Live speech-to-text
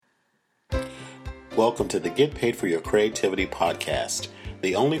Welcome to the Get Paid for Your Creativity podcast,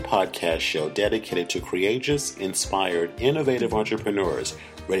 the only podcast show dedicated to courageous, inspired, innovative entrepreneurs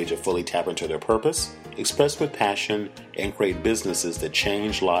ready to fully tap into their purpose, express with passion, and create businesses that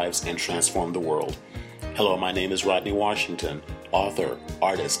change lives and transform the world. Hello, my name is Rodney Washington, author,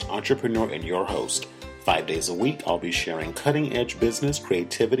 artist, entrepreneur, and your host. 5 days a week, I'll be sharing cutting-edge business,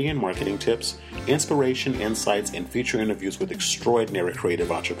 creativity, and marketing tips, inspiration, insights, and feature interviews with extraordinary creative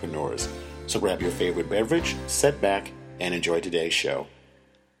entrepreneurs. So grab your favorite beverage, sit back, and enjoy today's show.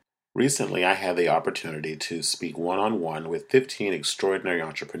 Recently, I had the opportunity to speak one-on-one with 15 extraordinary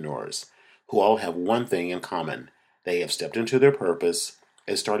entrepreneurs who all have one thing in common. They have stepped into their purpose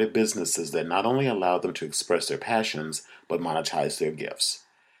and started businesses that not only allow them to express their passions, but monetize their gifts.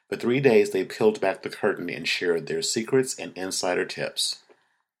 For 3 days, they peeled back the curtain and shared their secrets and insider tips.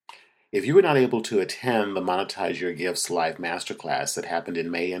 If you were not able to attend the Monetize Your Gifts live masterclass that happened in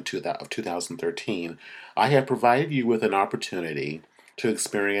May of 2013, I have provided you with an opportunity to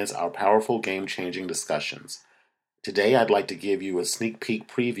experience our powerful game-changing discussions. Today, I'd like to give you a sneak peek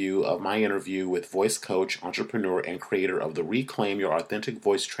preview of my interview with voice coach, entrepreneur, and creator of the Reclaim Your Authentic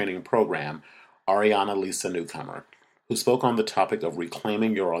Voice training program, Ariana Lisa Newcomer, who spoke on the topic of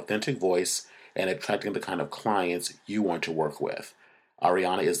reclaiming your authentic voice and attracting the kind of clients you want to work with.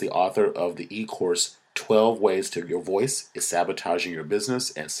 Ariana is the author of the e-course 12 Ways to Your Voice is Sabotaging Your Business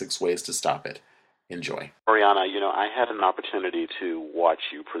and 6 Ways to Stop It. Enjoy. Ariana, I had an opportunity to watch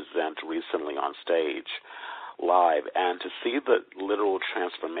you present recently on stage live, and to see the literal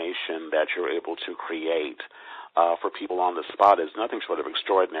transformation that you're able to create for people on the spot is nothing short of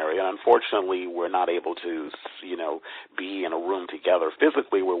extraordinary. And unfortunately, we're not able to, be in a room together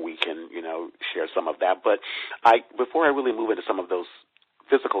physically where we can, share some of that. But before I really move into some of those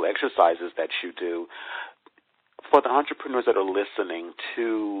physical exercises that you do, for the entrepreneurs that are listening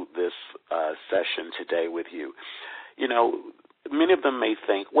to this session today with you, many of them may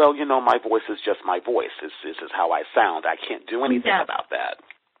think, well, my voice is just my voice. This is how I sound. I can't do anything about that.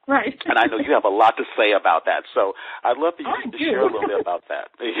 Right. And I know you have a lot to say about that, so I'd love for you to share a little bit about that.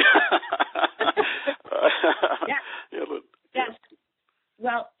 Yes.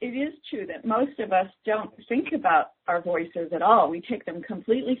 Well, it is true that most of us don't think about our voices at all. We take them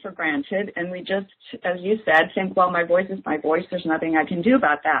completely for granted, and we just, as you said, think, well, my voice is my voice. There's nothing I can do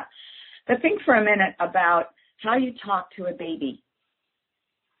about that. But think for a minute about how you talk to a baby.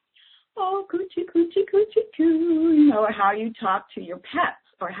 Oh, coochie, coochie, coochie, coo. Or how you talk to your pets,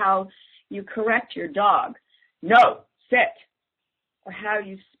 or how you correct your dog. No, sit. Or how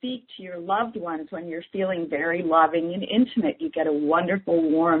you speak to your loved ones when you're feeling very loving and intimate. You get a wonderful,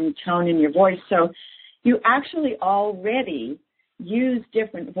 warm tone in your voice. So you actually already use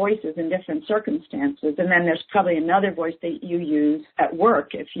different voices in different circumstances. And then there's probably another voice that you use at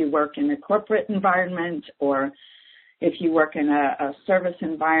work if you work in a corporate environment, or if you work in a service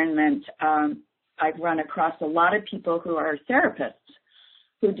environment. I've run across a lot of people who are therapists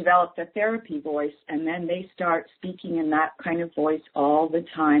who develop the therapy voice, and then they start speaking in that kind of voice all the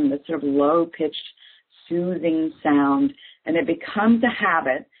time, the sort of low-pitched, soothing sound, and it becomes a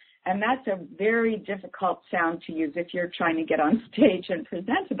habit. And that's a very difficult sound to use if you're trying to get on stage and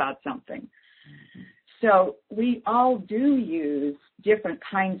present about something. Mm-hmm. So we all do use different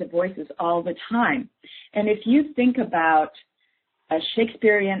kinds of voices all the time. And if you think about a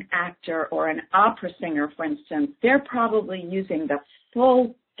Shakespearean actor or an opera singer, for instance, they're probably using the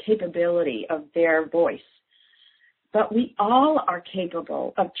full capability of their voice. But we all are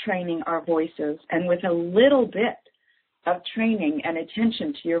capable of training our voices, and with a little bit of training and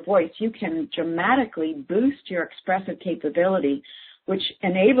attention to your voice, you can dramatically boost your expressive capability, which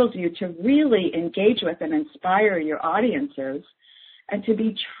enables you to really engage with and inspire your audiences and to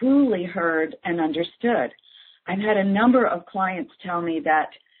be truly heard and understood. I've had a number of clients tell me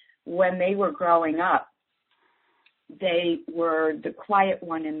that when they were growing up, they were the quiet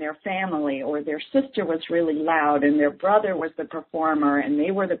one in their family, or their sister was really loud and their brother was the performer and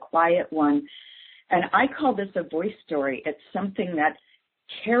they were the quiet one. And I call this a voice story. It's something that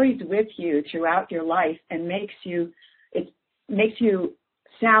carries with you throughout your life and makes you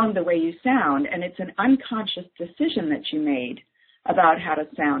sound the way you sound. And it's an unconscious decision that you made about how to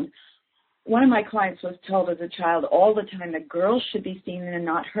sound. One of my clients was told as a child all the time that girls should be seen and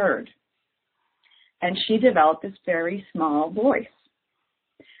not heard. And she developed this very small voice.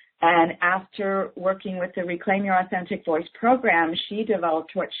 And after working with the Reclaim Your Authentic Voice program, she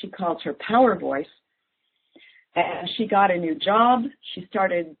developed what she calls her power voice. And she got a new job. She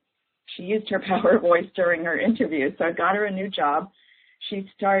used her power voice during her interview, so it got her a new job. She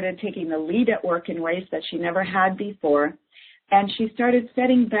started taking the lead at work in ways that she never had before. And she started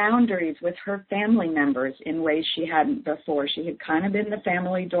setting boundaries with her family members in ways she hadn't before. She had kind of been the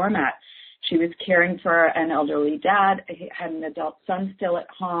family doormat. She was caring for an elderly dad, had an adult son still at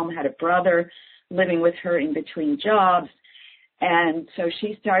home, had a brother living with her in between jobs. And so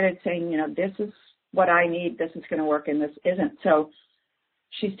she started saying, this is what I need, this is going to work, and this isn't. So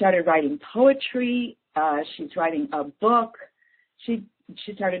she started writing poetry. She's writing a book. She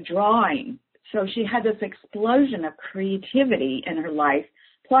started drawing. So she had this explosion of creativity in her life,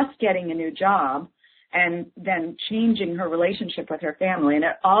 plus getting a new job and then changing her relationship with her family. And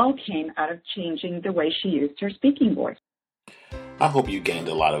it all came out of changing the way she used her speaking voice. I hope you gained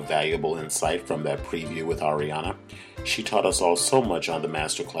a lot of valuable insight from that preview with Ariana. She taught us all so much on the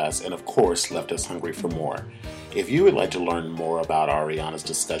masterclass and, of course, left us hungry for more. If you would like to learn more about Ariana's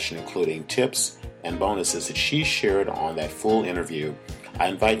discussion, including tips and bonuses that she shared on that full interview, I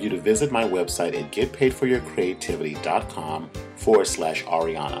invite you to visit my website at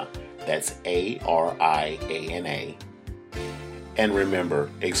getpaidforyourcreativity.com/Ariana. That's ARIANA. And remember,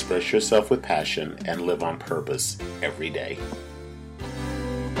 express yourself with passion and live on purpose every day.